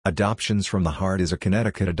Adoptions from the Heart is a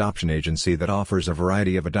Connecticut adoption agency that offers a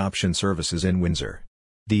variety of adoption services in Windsor.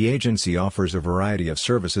 The agency offers a variety of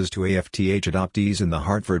services to AFTH adoptees in the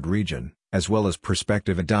Hartford region, as well as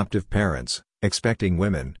prospective adoptive parents, expecting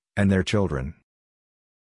women, and their children.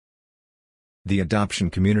 The adoption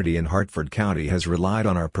community in Hartford County has relied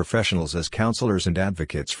on our professionals as counselors and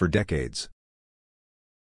advocates for decades.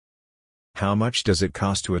 How much does it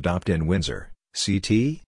cost to adopt in Windsor,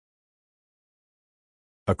 CT?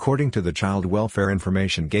 According to the Child Welfare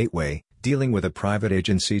Information Gateway, dealing with a private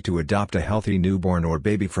agency to adopt a healthy newborn or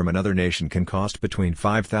baby from another nation can cost between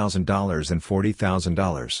 $5,000 and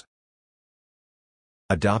 $40,000.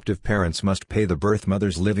 Adoptive parents must pay the birth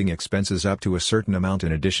mother's living expenses up to a certain amount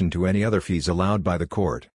in addition to any other fees allowed by the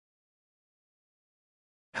court.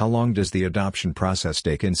 How long does the adoption process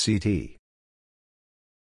take in CT?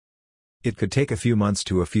 It could take a few months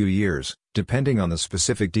to a few years, depending on the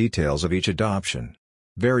specific details of each adoption.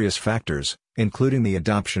 Various factors, including the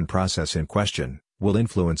adoption process in question, will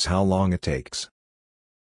influence how long it takes.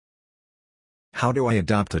 How do I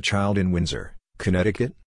adopt a child in Windsor,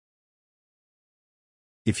 Connecticut?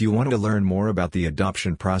 If you want to learn more about the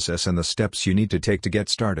adoption process and the steps you need to take to get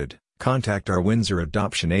started, contact our Windsor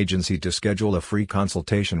Adoption Agency to schedule a free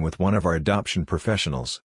consultation with one of our adoption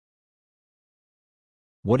professionals.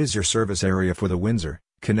 What is your service area for the Windsor,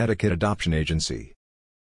 Connecticut Adoption Agency?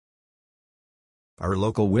 Our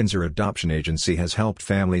local Windsor Adoption Agency has helped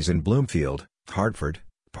families in Bloomfield, Hartford,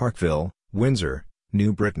 Parkville, Windsor,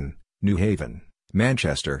 New Britain, New Haven,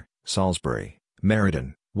 Manchester, Salisbury,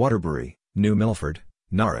 Meriden, Waterbury, New Milford,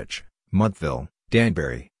 Norwich, Montville,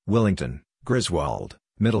 Danbury, Willington, Griswold,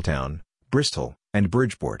 Middletown, Bristol, and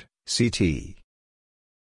Bridgeport, CT.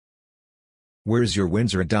 Where's your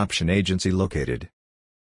Windsor Adoption Agency located?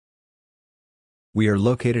 We are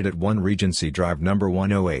located at 1 Regency Drive No.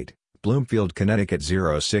 108, Bloomfield, Connecticut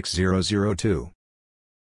 06002.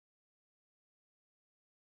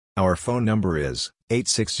 Our phone number is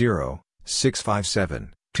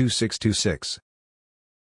 860-657-2626.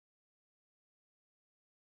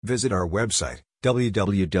 Visit our website,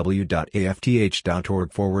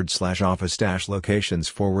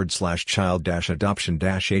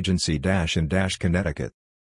 www.afth.org/office-locations/child-adoption-agency-in-Connecticut.